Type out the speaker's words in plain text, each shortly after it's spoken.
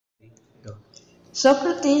Go.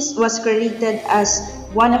 Socrates was credited as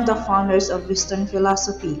one of the founders of Western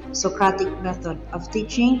philosophy, Socratic method of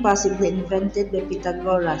teaching, possibly invented by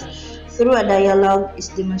Pythagoras through a dialogue, is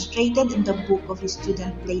demonstrated in the book of his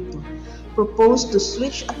student Plato, proposed to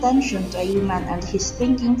switch attention to a human and his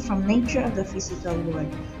thinking from nature of the physical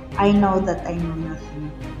world. I know that I know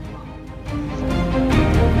nothing.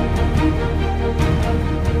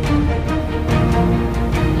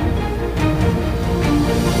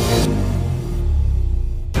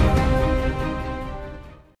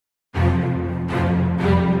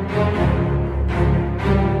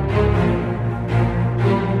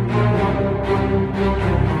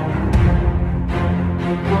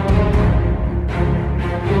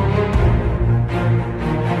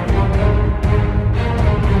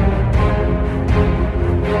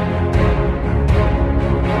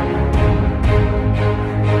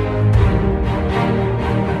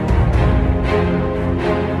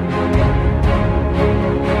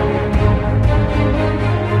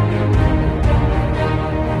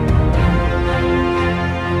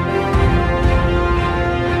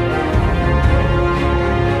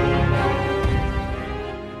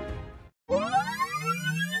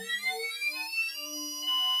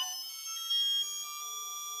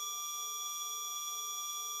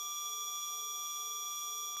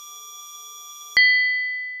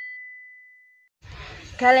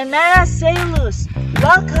 Kalimera Sailus!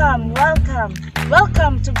 Welcome, welcome,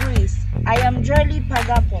 welcome to Greece. I am Jerlie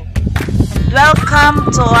Pagapong. And welcome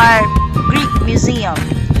to our Greek Museum.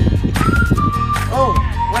 Oh,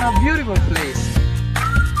 what a beautiful place!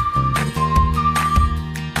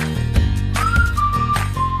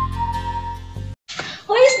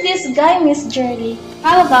 Who is this guy, Miss Jerlie?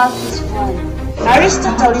 How about his wife?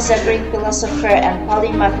 Aristotle is a Greek philosopher and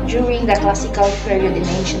polymath during the classical period in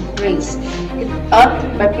ancient Greece.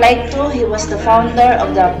 Taught by Plato, he was the founder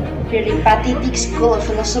of the Peripatetic school of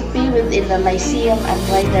philosophy within the Lyceum and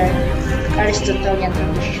wider Aristotelian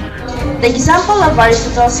tradition. The example of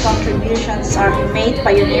Aristotle's contributions are he made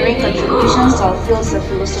pioneering contributions to all fields of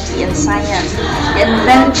philosophy and science. He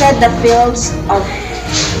invented the fields of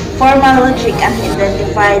formal logic and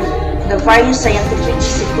identified the various scientific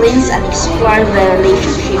disciplines and explored their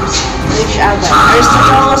relationships with each other.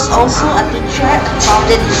 Aristotle was also a teacher and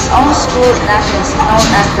founded his own school in Athens known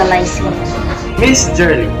as the Lyceum. Miss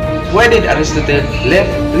Jerlie, why did Aristotle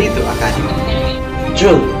left Plato Academy?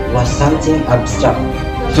 Truth was something abstract.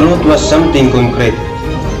 Truth was something concrete.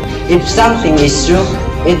 If something is true,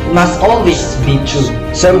 it must always be true.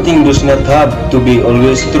 Something does not have to be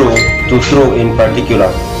always true to true in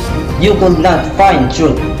particular. You could not find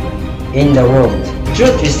truth in the world.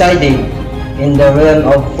 Truth residing in the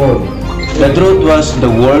realm of form. The truth was the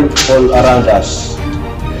world all around us.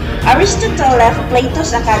 Aristotle left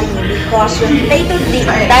Plato's academy because when Plato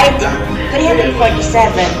died in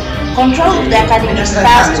 347, control of the academy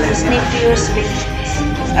passed to his nephew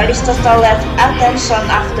Aristotle left Athens soon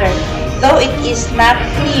after, though it is not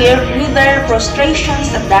clear whether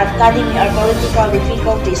prostrations at the academy or political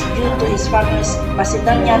difficulties due to his famous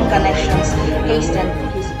Macedonian connections hastened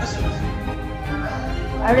his exit.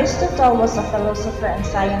 Aristotle was a philosopher and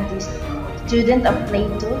scientist, student of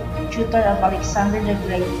Plato, tutor of Alexander the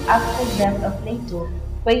Great. After the death of Plato,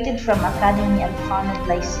 quitted from academy and founded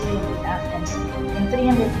Lyceum in Athens in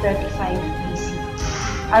 335 BC.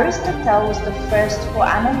 Aristotle was the first who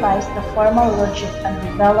analyzed the formal logic and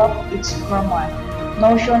developed its grammar,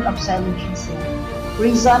 notion of syllogism,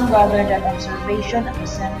 reason rather than observation at the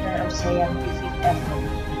center of scientific effort.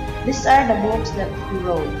 These are the books that he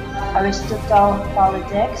wrote: Aristotle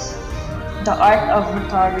Politics, The Art of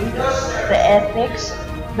Rhetoric, The Ethics,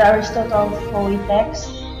 The Aristotle Poetics,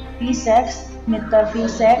 Physics,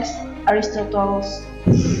 Metaphysics, Aristotle's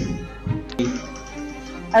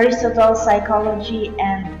Psychology,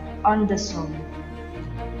 and On the Soul.